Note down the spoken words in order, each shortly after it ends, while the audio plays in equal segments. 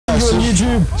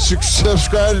YouTube.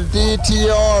 Subscribe to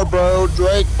DTR, bro.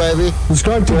 Drake, baby.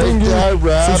 Subscribe to Dingy.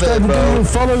 Subscribe to Dingy.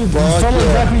 Follow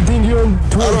exactly Dingy on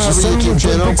Twitch. Send me your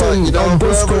pics on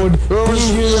Discord.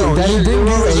 Dingy, Daddy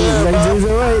Dingy,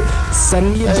 8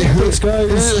 Send me your dick pics,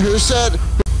 guys. Who said?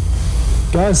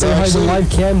 Guys, say hi to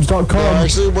livecams.com.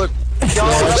 Actually, what? Yo,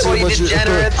 actually, what's your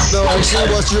channel?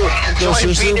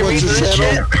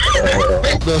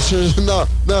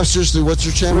 No, seriously, what's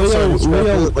your channel?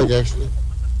 Like, actually.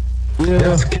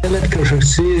 Yeah, kill it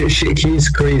because she's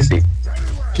crazy.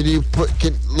 Can you put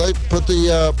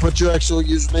put your actual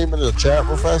username in the chat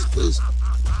real fast, please?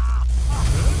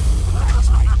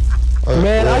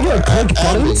 Man, I gotta click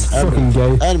buttons. Fucking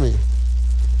gay. Add me.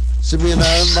 Send me an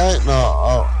invite.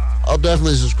 No, I'll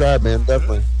definitely subscribe, man.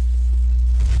 Definitely.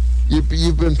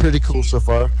 You've been pretty cool so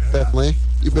far. Definitely.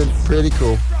 You've been pretty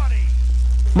cool.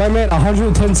 My man,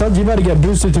 110 subs, you better get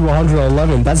boosted to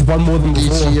 111. That's one more than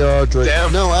before. DTR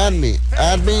Drake. No, add me.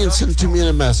 Add me and send it to me in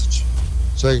a message.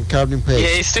 So I can copy and paste.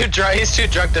 Yeah, he's too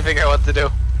drunk to figure out what to do.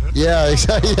 Yeah,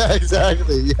 exactly. Yeah,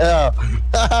 exactly. Yeah.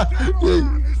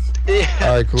 Yeah.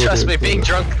 Alright, cool. Trust me, being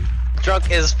drunk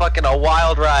is fucking a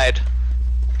wild ride.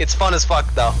 It's fun as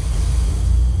fuck though.